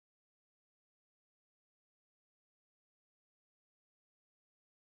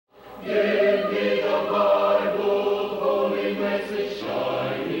Give me the Bible, holy message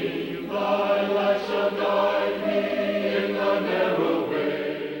shining, thy light shall guide me in the narrow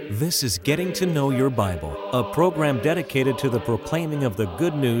way. This is Getting to Know Your Bible, a program dedicated to the proclaiming of the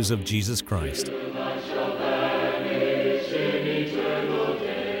good news of Jesus Christ. Light shall vanish in eternal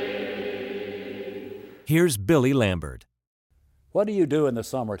day. Here's Billy Lambert. What do you do in the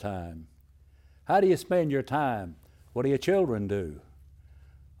summertime? How do you spend your time? What do your children do?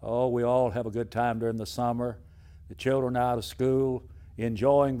 Oh, we all have a good time during the summer. The children out of school,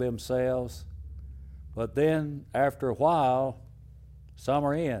 enjoying themselves. But then, after a while,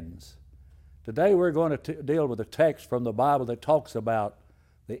 summer ends. Today we're going to deal with a text from the Bible that talks about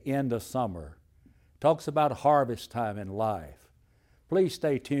the end of summer. Talks about harvest time in life. Please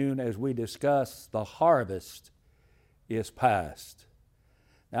stay tuned as we discuss the harvest is past.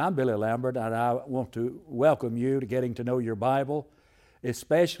 Now, I'm Billy Lambert, and I want to welcome you to Getting to Know Your Bible,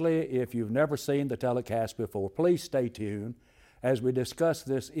 especially if you've never seen the telecast before. Please stay tuned as we discuss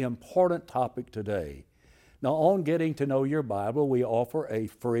this important topic today. Now, on Getting to Know Your Bible, we offer a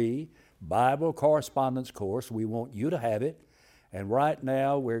free Bible correspondence course. We want you to have it, and right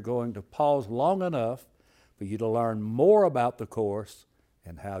now we're going to pause long enough for you to learn more about the course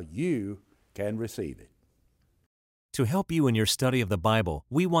and how you can receive it. To help you in your study of the Bible,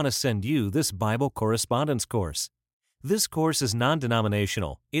 we want to send you this Bible correspondence course. This course is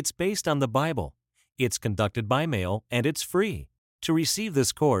non-denominational. It's based on the Bible. It's conducted by mail, and it's free. To receive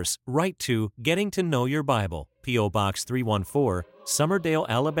this course, write to Getting to Know Your Bible, P.O. Box 314, Summerdale,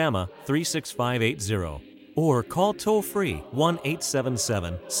 Alabama 36580, or call toll-free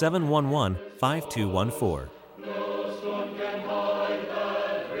 1-877-711-5214. No storm can hide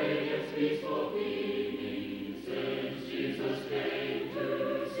that radiance peaceful beaming, since Jesus came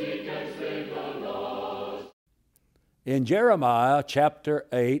to seek and save the lost. In Jeremiah chapter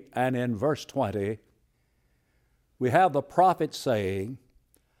 8 and in verse 20, we have the prophet saying,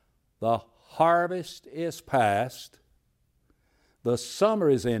 "The harvest is past, the summer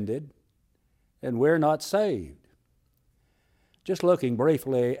is ended, and we're not saved." Just looking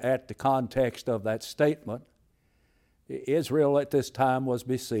briefly at the context of that statement, Israel at this time was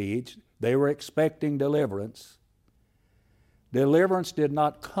besieged. They were expecting deliverance. Deliverance did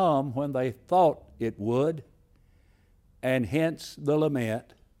not come when they thought it would, and hence the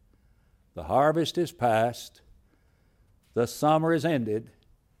lament, "The harvest is past, the summer is ended,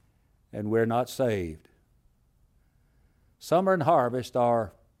 and we're not saved." Summer and harvest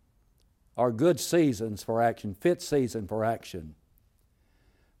are good seasons for action, fit season for action.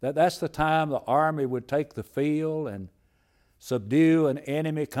 That's the time the army would take the field and subdue an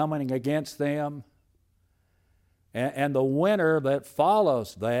enemy coming against them. And the winter that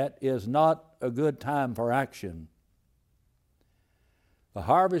follows that is not a good time for action. The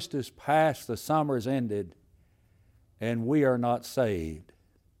harvest is past, the summer is ended, and we are not saved.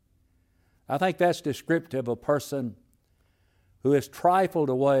 I think that's descriptive of a person who has trifled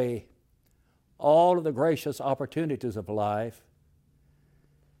away all of the gracious opportunities of life,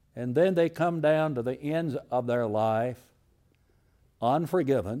 and then they come down to the ends of their life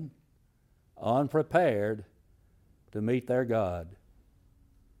unforgiven, unprepared to meet their God.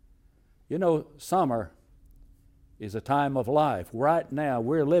 You know, summer is a time of life. Right now,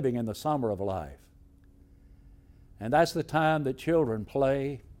 we're living in the summer of life. And that's the time that children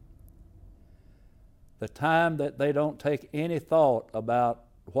play, the time that they don't take any thought about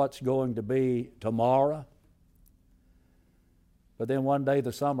what's going to be tomorrow. But then one day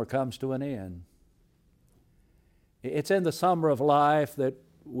the summer comes to an end. It's in the summer of life that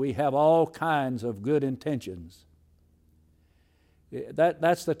we have all kinds of good intentions.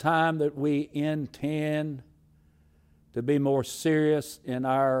 That's the time that we intend to be more serious in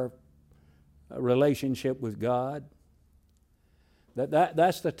our relationship with God.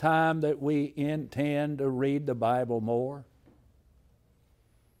 That's the time that we intend to read the Bible more.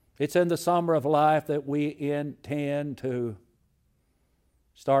 It's in the summer of life that we intend to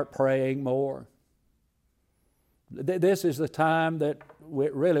start praying more. This is the time that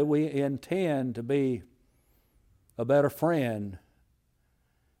we intend to be a better friend.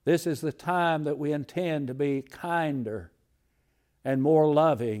 This is the time that we intend to be kinder and more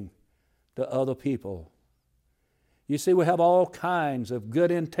loving to other people. You see, we have all kinds of good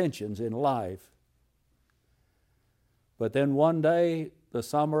intentions in life. But then one day, the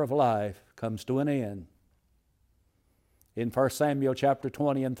summer of life comes to an end. In 1 Samuel chapter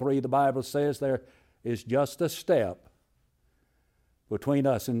 20 and 3, the Bible says there is just a step between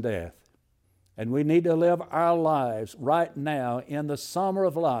us and death. And we need to live our lives right now in the summer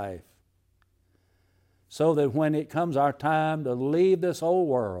of life so that when it comes our time to leave this old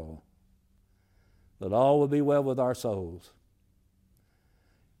world, that all will be well with our souls.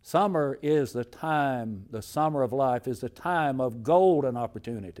 Summer is the summer of life is the time of golden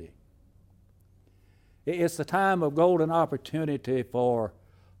opportunity. It's the time of golden opportunity for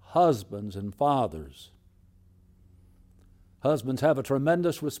husbands and fathers. Husbands have a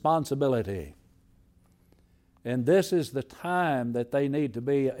tremendous responsibility. And this is the time that they need to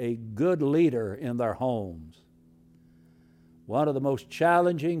be a good leader in their homes. One of the most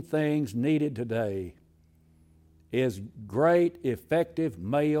challenging things needed today is great, effective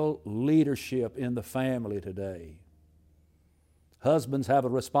male leadership in the family today. Husbands have a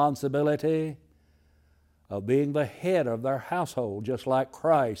responsibility of being the head of their household, just like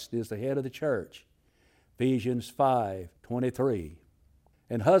Christ is the head of the church. Ephesians 5:23.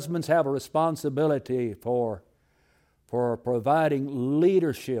 And husbands have a responsibility for providing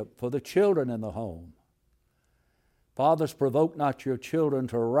leadership for the children in the home. Fathers, provoke not your children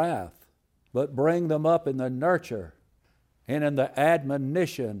to wrath, but bring them up in the nurture and in the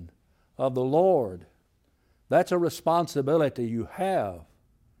admonition of the Lord. That's a responsibility you have.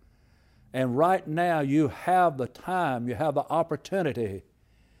 And right now you have the time, you have the opportunity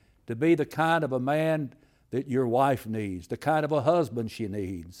to be the kind of a man that your wife needs, the kind of a husband she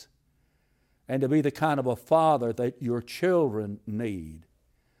needs, and to be the kind of a father that your children need.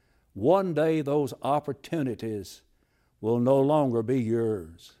 One day those opportunities will no longer be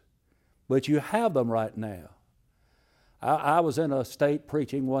yours, but you have them right now. I was in a state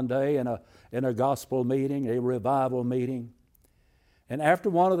preaching one day in a gospel meeting, a revival meeting, and after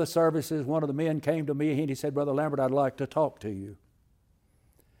one of the services, one of the men came to me and he said, "Brother Lambert, I'd like to talk to you."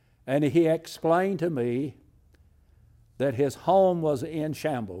 And he explained to me that his home was in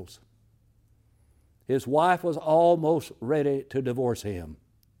shambles. His wife was almost ready to divorce him.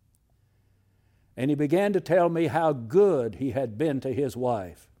 And he began to tell me how good he had been to his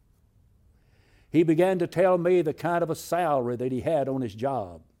wife. He began to tell me the kind of a salary that he had on his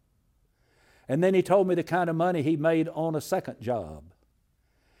job. And then he told me the kind of money he made on a second job.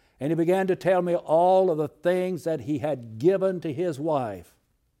 And he began to tell me all of the things that he had given to his wife.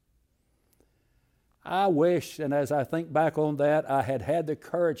 I wish, and as I think back on that, I had had the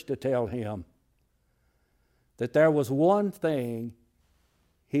courage to tell him that there was one thing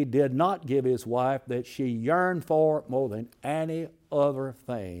he did not give his wife that she yearned for more than any other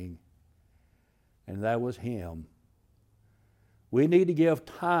thing, and that was him. We need to give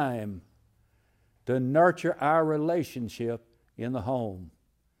time to nurture our relationship in the home.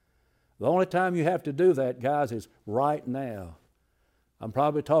 The only time you have to do that, guys, is right now. I'm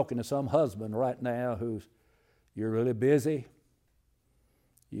probably talking to some husband right now you're really busy.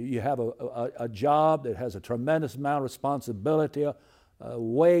 You have a job that has a tremendous amount of responsibility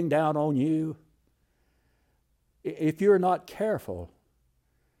weighing down on you. If you're not careful,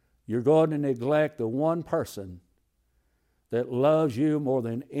 you're going to neglect the one person that loves you more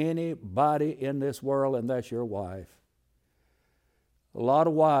than anybody in this world, and that's your wife. A lot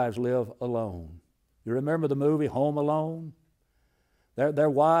of wives live alone. You remember the movie Home Alone? They're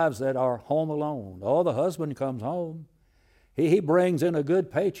wives that are home alone. Oh, the husband comes home. He brings in a good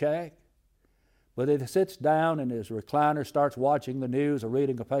paycheck, but he sits down in his recliner, starts watching the news or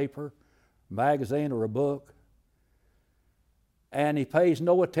reading a paper, magazine, or a book, and he pays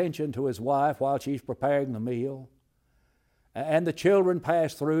no attention to his wife while she's preparing the meal. And the children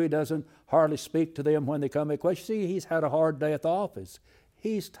pass through. He doesn't hardly speak to them when they come in. You see, he's had a hard day at the office.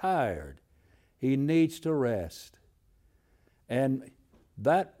 He's tired. He needs to rest. And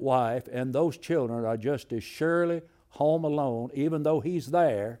that wife and those children are just as surely home alone, even though he's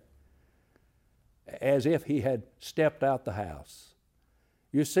there, as if he had stepped out the house.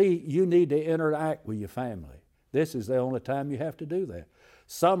 You see, you need to interact with your family. This is the only time you have to do that.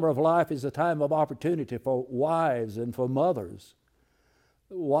 Summer of life is a time of opportunity for wives and for mothers.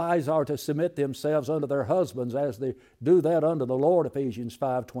 Wives are to submit themselves unto their husbands as they do that unto the Lord, Ephesians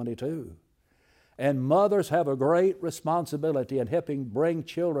 5:22. And mothers have a great responsibility in helping bring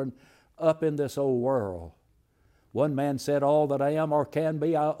children up in this old world. One man said, "All that I am or can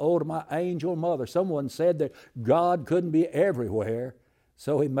be, I owe to my angel mother." Someone said that God couldn't be everywhere,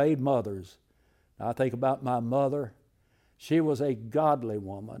 so he made mothers. Now, I think about my mother. She was a godly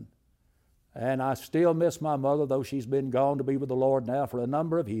woman, and I still miss my mother, though she's been gone to be with the Lord now for a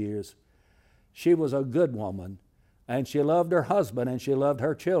number of years. She was a good woman, and she loved her husband, and she loved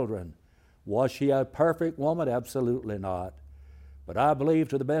her children. Was she a perfect woman? Absolutely not. But I believe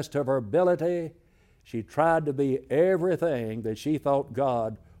to the best of her ability, she tried to be everything that she thought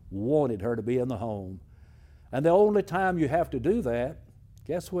God wanted her to be in the home. And the only time you have to do that,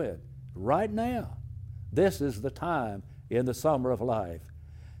 guess what? Right now. This is the time in the summer of life.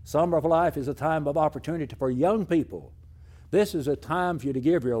 Summer of life is a time of opportunity for young people. This is a time for you to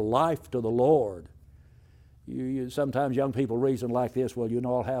give your life to the Lord. Sometimes young people reason like this, well,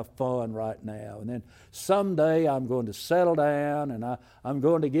 I'll have fun right now. And then someday I'm going to settle down and I'm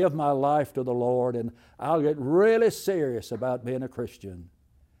going to give my life to the Lord and I'll get really serious about being a Christian.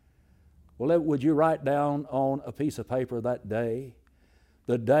 Well, would you write down on a piece of paper that day,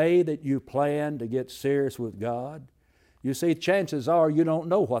 the day that you plan to get serious with God? You see, chances are you don't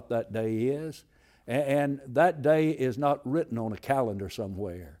know what that day is, and that day is not written on a calendar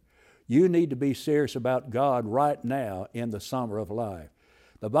somewhere. You need to be serious about God right now in the summer of life.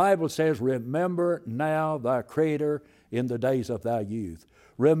 The Bible says, remember now thy Creator in the days of thy youth.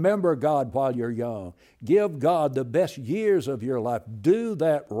 Remember God while you're young. Give God the best years of your life. Do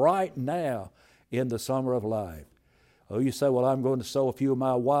that right now in the summer of life. Oh, you say, well, I'm going to sow a few of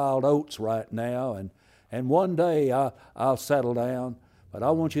my wild oats right now, and one day I'll settle down. But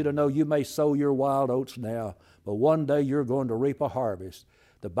I want you to know you may sow your wild oats now, but one day you're going to reap a harvest.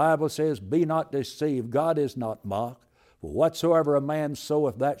 The Bible says, be not deceived. God is not mocked. For whatsoever a man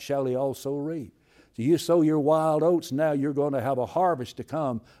soweth, that shall he also reap. So you sow your wild oats now, you're going to have a harvest to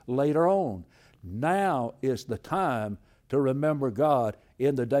come later on. Now is the time to remember God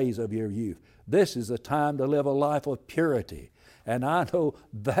in the days of your youth. This is the time to live a life of purity. And I know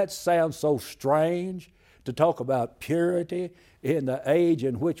that sounds so strange to talk about purity in the age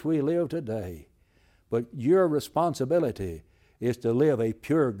in which we live today. But your responsibility is to live a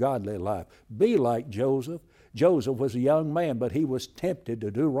pure, godly life. Be like Joseph. Joseph was a young man, but he was tempted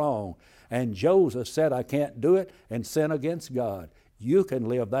to do wrong. And Joseph said, I can't do it, and sin against God. You can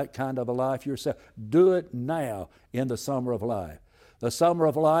live that kind of a life yourself. Do it now in the summer of life. The summer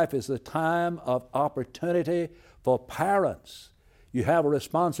of life is the time of opportunity for parents. You have a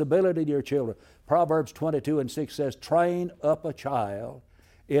responsibility to your children. Proverbs 22:6 says, train up a child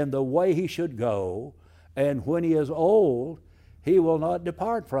in the way he should go, and when he is old, he will not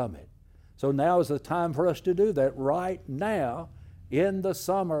depart from it. So now is the time for us to do that right now in the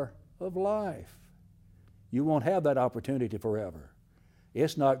summer of life. You won't have that opportunity forever.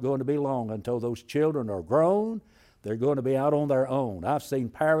 It's not going to be long until those children are grown. They're going to be out on their own. I've seen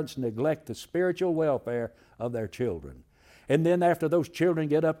parents neglect the spiritual welfare of their children. And then after those children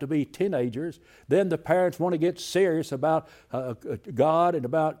get up to be teenagers, then the parents want to get serious about God and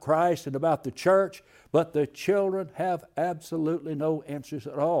about Christ and about the church, but the children have absolutely no interest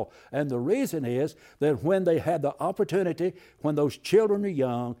at all. And the reason is that when they had the opportunity, when those children are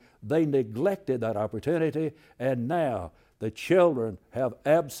young, they neglected that opportunity, and now the children have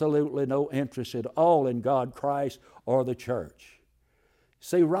absolutely no interest at all in God, Christ, or the church.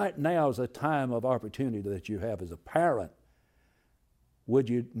 See, right now is a time of opportunity that you have as a parent. Would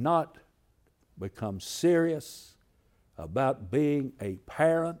you not become serious about being a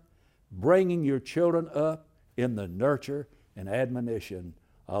parent, bringing your children up in the nurture and admonition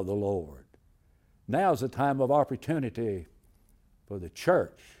of the Lord? Now is a time of opportunity for the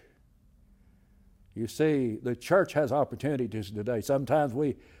church. You see, the church has opportunities today. Sometimes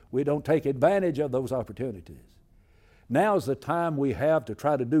we don't take advantage of those opportunities. Now is the time we have to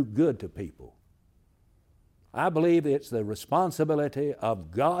try to do good to people. I believe it's the responsibility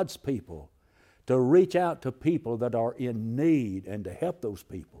of God's people to reach out to people that are in need and to help those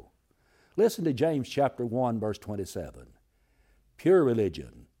people. Listen to James chapter 1, verse 27. Pure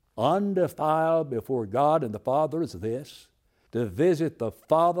religion, undefiled before God and the Father is this, to visit the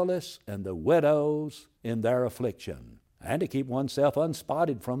fatherless and the widows in their affliction, and to keep oneself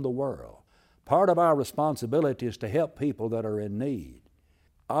unspotted from the world. Part of our responsibility is to help people that are in need.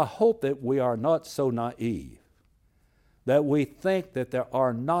 I hope that we are not so naive that we think that there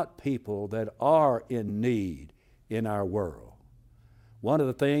are not people that are in need in our world. One of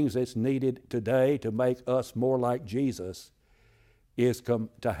the things that's needed today to make us more like Jesus is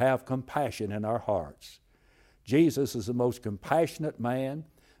to have compassion in our hearts. Jesus is the most compassionate man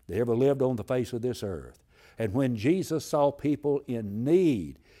that ever lived on the face of this earth. And when Jesus saw people in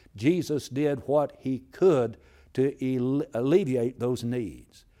need, Jesus did what he could to alleviate those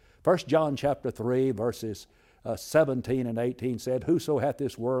needs. 1 John chapter 3, verses 17 and 18 said, whoso hath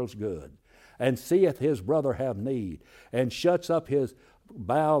this world's good, and seeth his brother have need, and shuts up his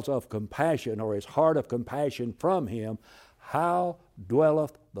bowels of compassion, or his heart of compassion from him, how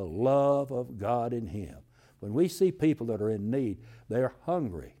dwelleth the love of God in him? When we see people that are in need, they're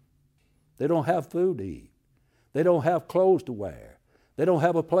hungry. They don't have food to eat. They don't have clothes to wear. They don't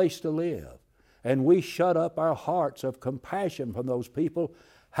have a place to live. And we shut up our hearts of compassion from those people.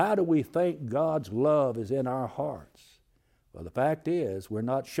 How do we think God's love is in our hearts? Well, the fact is, we're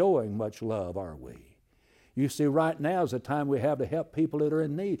not showing much love, are we? You see, right now is the time we have to help people that are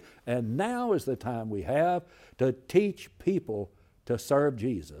in need. And now is the time we have to teach people to serve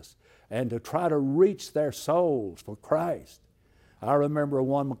Jesus and to try to reach their souls for Christ. I remember a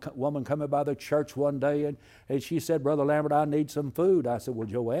woman coming by the church one day, and she said, Brother Lambert, I need some food. I said, well,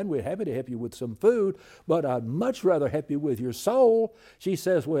 Joanne, we're happy to help you with some food, but I'd much rather help you with your soul. She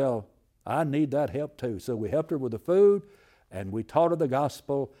says, well, I need that help too. So we helped her with the food, and we taught her the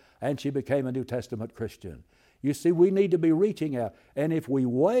gospel, and she became a New Testament Christian. You see, we need to be reaching out. And if we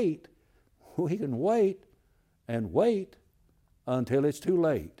wait, we can wait and wait until it's too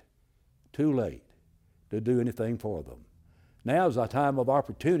late to do anything for them. Now is a time of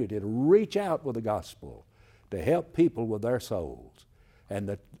opportunity to reach out with the gospel, to help people with their souls. And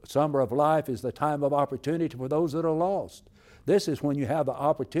the summer of life is the time of opportunity for those that are lost. This is when you have the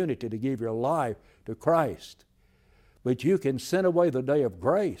opportunity to give your life to Christ. But you can send away the day of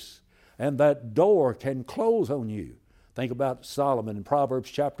grace, and that door can close on you. Think about Solomon in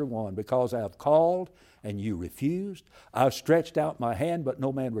Proverbs chapter 1. Because I have called and you refused. I've stretched out my hand, but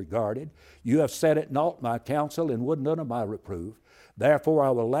no man regarded. You have set at naught my counsel and would none of my reproof. Therefore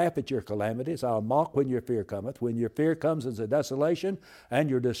I will laugh at your calamities. I'll mock when your fear cometh. When your fear comes as a desolation, and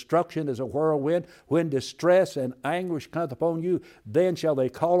your destruction as a whirlwind, when distress and anguish cometh upon you, then shall they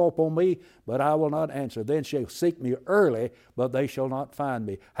call upon me, but I will not answer. Then shall seek me early, but they shall not find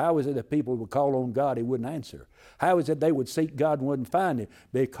me. How is it that people would call on God, He wouldn't answer? How is it they would seek God and wouldn't find Him?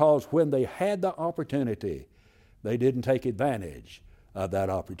 Because when they had the opportunity, they didn't take advantage of that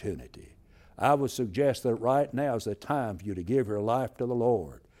opportunity. I would suggest that right now is the time for you to give your life to the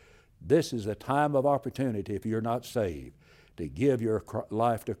Lord. This is a time of opportunity, if you're not saved, to give your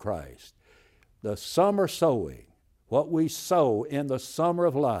life to Christ. The summer sowing, what we sow in the summer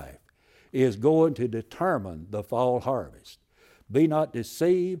of life, is going to determine the fall harvest. Be not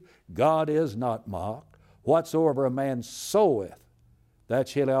deceived, God is not mocked. Whatsoever a man soweth, that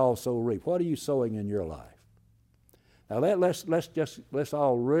shall he also reap. What are you sowing in your life? Now let's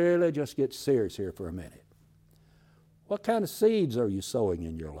all really just get serious here for a minute. What kind of seeds are you sowing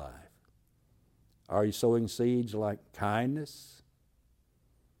in your life? Are you sowing seeds like kindness?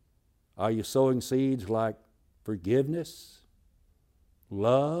 Are you sowing seeds like forgiveness,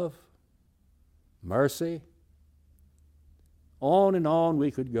 love, mercy? On and on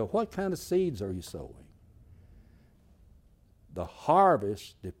we could go. What kind of seeds are you sowing? The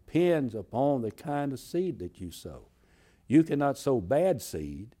harvest depends upon the kind of seed that you sow. You cannot sow bad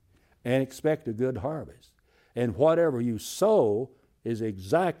seed and expect a good harvest. And whatever you sow is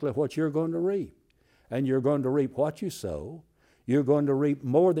exactly what you're going to reap. And you're going to reap what you sow. You're going to reap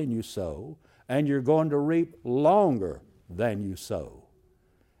more than you sow. And you're going to reap longer than you sow.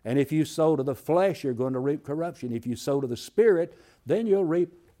 And if you sow to the flesh, you're going to reap corruption. If you sow to the Spirit, then you'll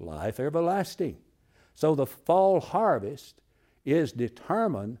reap life everlasting. So the fall harvest is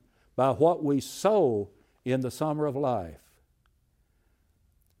determined by what we sow in the summer of life.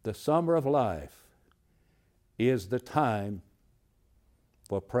 The summer of life is the time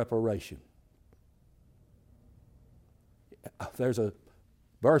for preparation. There's a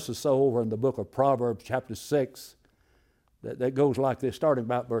verse or so over in the book of Proverbs chapter 6 that goes like this, starting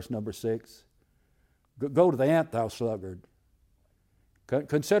about verse number 6. Go to the ant, thou sluggard.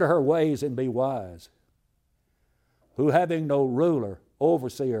 Consider her ways and be wise. Who having no ruler,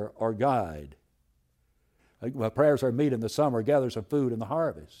 overseer, or guide. Well, prayers are meet in the summer, gathers of food in the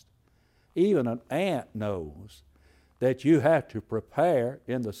harvest. Even an ant knows that you have to prepare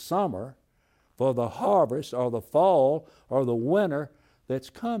in the summer for the harvest or the fall or the winter that's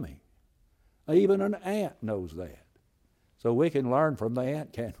coming. Even an ant knows that. So we can learn from the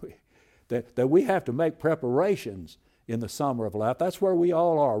ant, can't we? That we have to make preparations in the summer of life. That's where we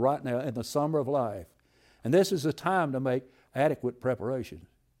all are right now, in the summer of life. And this is the time to make adequate preparation.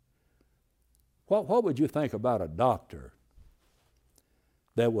 What would you think about a doctor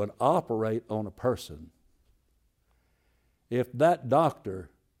that would operate on a person if that doctor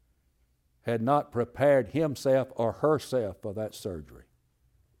had not prepared himself or herself for that surgery?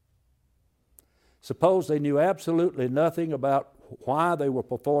 Suppose they knew absolutely nothing about why they were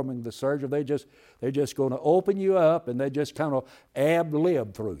performing the surgery. They're just going to open you up and they just kind of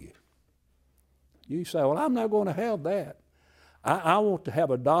ad-lib through you. You say, well, I'm not going to have that. I want to have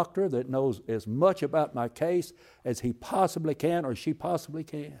a doctor that knows as much about my case as he possibly can or she possibly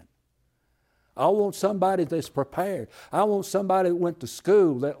can. I want somebody that's prepared. I want somebody that went to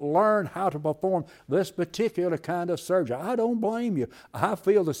school, that learned how to perform this particular kind of surgery. I don't blame you. I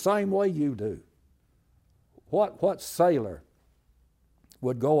feel the same way you do. What sailor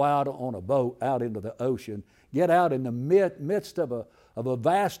would go out on a boat out into the ocean, get out in the midst of a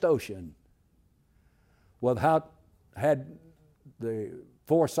vast ocean, without had the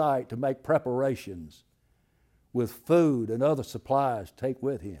foresight to make preparations with food and other supplies to take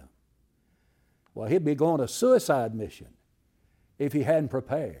with him, well, he'd be going a suicide mission if he hadn't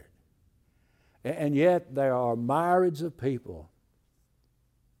prepared. And yet there are myriads of people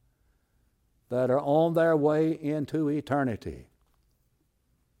that are on their way into eternity,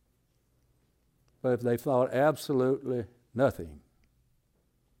 but they thought absolutely nothing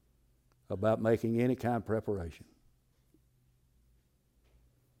about making any kind of preparation.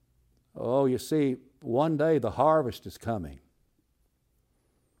 Oh, you see, one day the harvest is coming,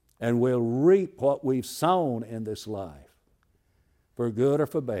 and we'll reap what we've sown in this life, for good or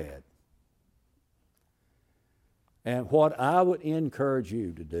for bad. And what I would encourage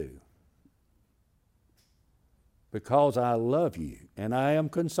you to do, because I love you and I am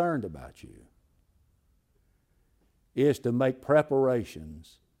concerned about you, is to make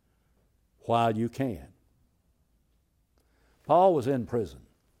preparations while you can. Paul was in prison,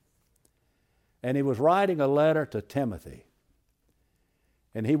 and he was writing a letter to Timothy.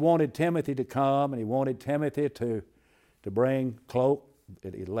 And he wanted Timothy to come, and he wanted Timothy to bring cloak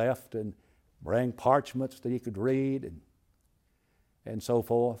that he left, and bring parchments that he could read, and so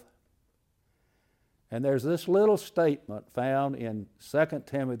forth. And there's this little statement found in 2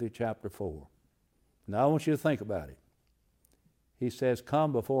 Timothy chapter 4. Now I want you to think about it. He says,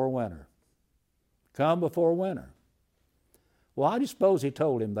 come before winter. Come before winter. Well, how do you suppose he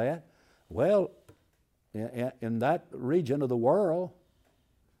told him that? Well, in that region of the world,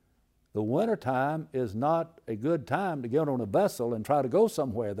 the wintertime is not a good time to get on a vessel and try to go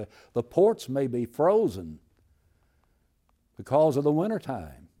somewhere. The ports may be frozen because of the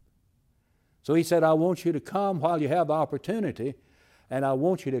wintertime. So he said, I want you to come while you have the opportunity, and I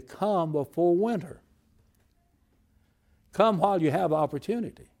want you to come before winter. Come while you have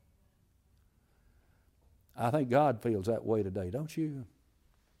opportunity. I think God feels that way today, don't you?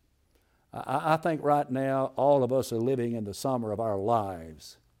 I think right now all of us are living in the summer of our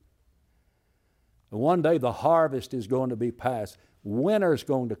lives. And one day the harvest is going to be past. Winter's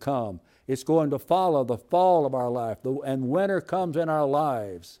going to come. It's going to follow the fall of our life. And winter comes in our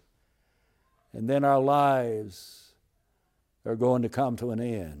lives. And then our lives are going to come to an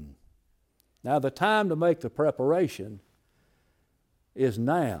end. Now the time to make the preparation is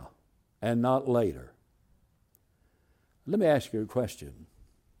now and not later. Let me ask you a question.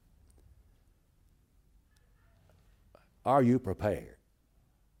 Are you prepared?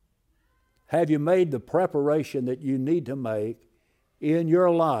 Have you made the preparation that you need to make in your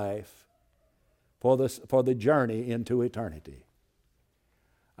life for the journey into eternity?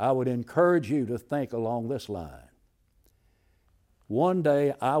 I would encourage you to think along this line. One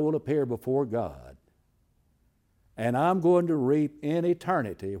day I will appear before God, and I'm going to reap in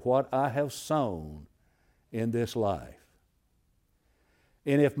eternity what I have sown in this life.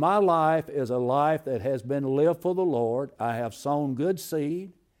 And if my life is a life that has been lived for the Lord, I have sown good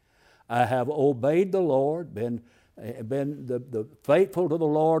seed, I have obeyed the Lord, been faithful to the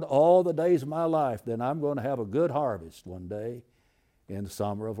Lord all the days of my life, then I'm going to have a good harvest one day in the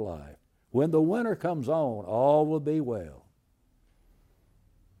summer of life. When the winter comes on, all will be well.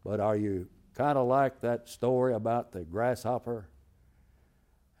 But are you kind of like that story about the grasshopper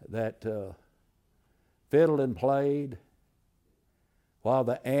that fiddled and played while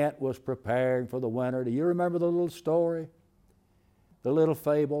the ant was preparing for the winter? Do you remember the little story? The little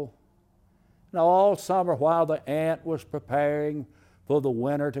fable? Now, all summer while the ant was preparing for the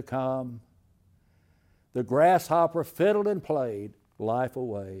winter to come, the grasshopper fiddled and played life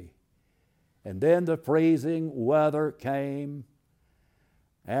away. And then the freezing weather came,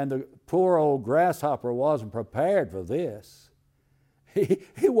 and the poor old grasshopper wasn't prepared for this.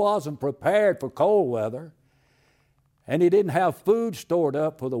 He wasn't prepared for cold weather, and he didn't have food stored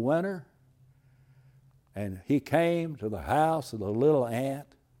up for the winter. And he came to the house of the little ant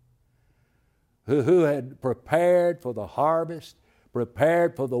who had prepared for the harvest,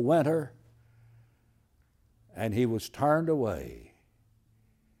 prepared for the winter, and he was turned away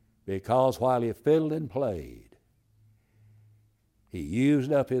because while he fiddled and played, he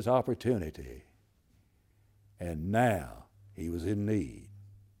used up his opportunity, and now he was in need.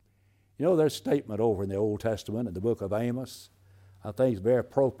 You know, there's a statement over in the Old Testament in the book of Amos. I think it's very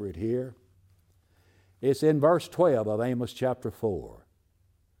appropriate here. It's in verse 12 of Amos chapter 4.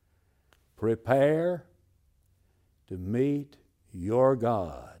 Prepare to meet your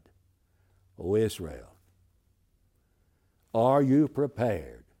God, O Israel. Are you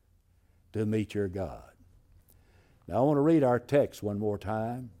prepared to meet your God? Now I want to read our text one more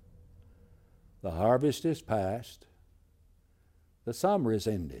time. The harvest is past. The summer is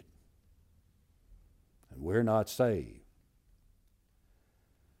ended. And we're not saved.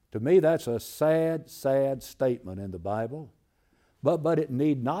 To me, that's a sad, sad statement in the Bible, but it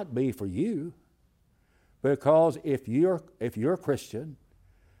need not be for you, because if you're a Christian,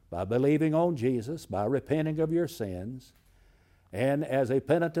 by believing on Jesus, by repenting of your sins, and as a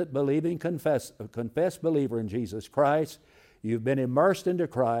penitent, believing, confessed believer in Jesus Christ, you've been immersed into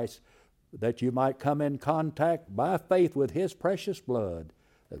Christ, that you might come in contact by faith with His precious blood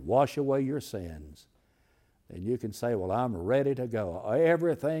that wash away your sins. And you can say, well, I'm ready to go.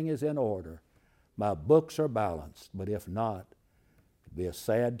 Everything is in order. My books are balanced. But if not, it'd be a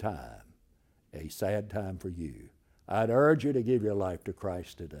sad time for you. I'd urge you to give your life to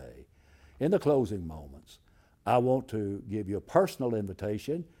Christ today. In the closing moments, I want to give you a personal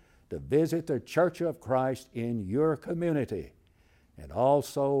invitation to visit the Church of Christ in your community. And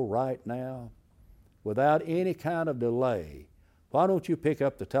also right now, without any kind of delay, why don't you pick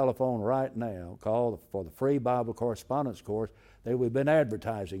up the telephone right now, call for the free Bible correspondence course that we've been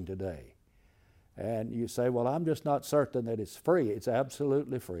advertising today. And you say, well, I'm just not certain that it's free. It's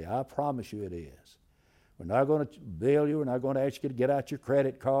absolutely free. I promise you it is. We're not going to bill you. We're not going to ask you to get out your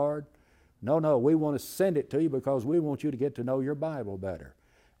credit card. No, we want to send it to you because we want you to get to know your Bible better.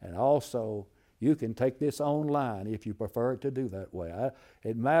 And also, you can take this online if you prefer it to do that way.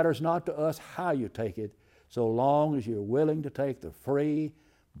 It matters not to us how you take it, so long as you're willing to take the free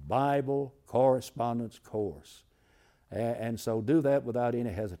Bible correspondence course. And so do that without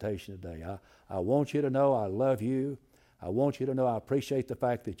any hesitation today. I want you to know I love you. I want you to know I appreciate the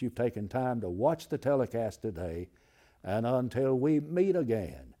fact that you've taken time to watch the telecast today. And until we meet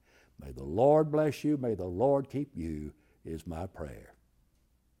again, may the Lord bless you, may the Lord keep you, is my prayer.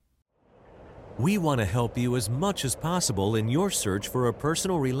 We want to help you as much as possible in your search for a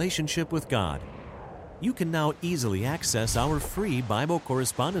personal relationship with God. You can now easily access our free Bible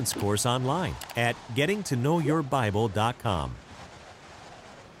correspondence course online at gettingtoknowyourbible.com.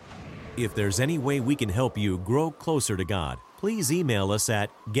 If there's any way we can help you grow closer to God, please email us at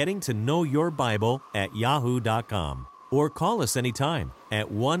gettingtoknowyourbible@yahoo.com or call us anytime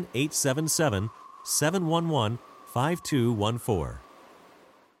at 1-877-711-5214.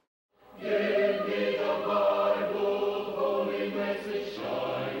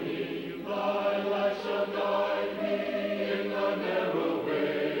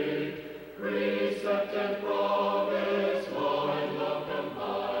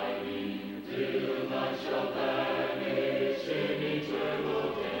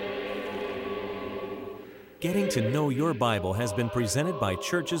 Getting to Know Your Bible has been presented by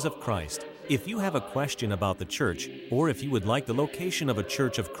Churches of Christ. If you have a question about the church, or if you would like the location of a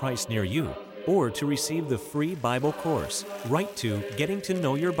Church of Christ near you, or to receive the free Bible course, write to Getting to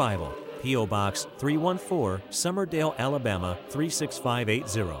Know Your Bible, P.O. Box 314, Summerdale, Alabama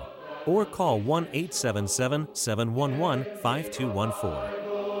 36580, or call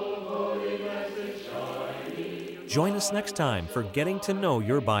 1-877-711-5214. Join us next time for Getting to Know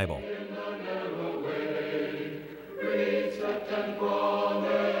Your Bible.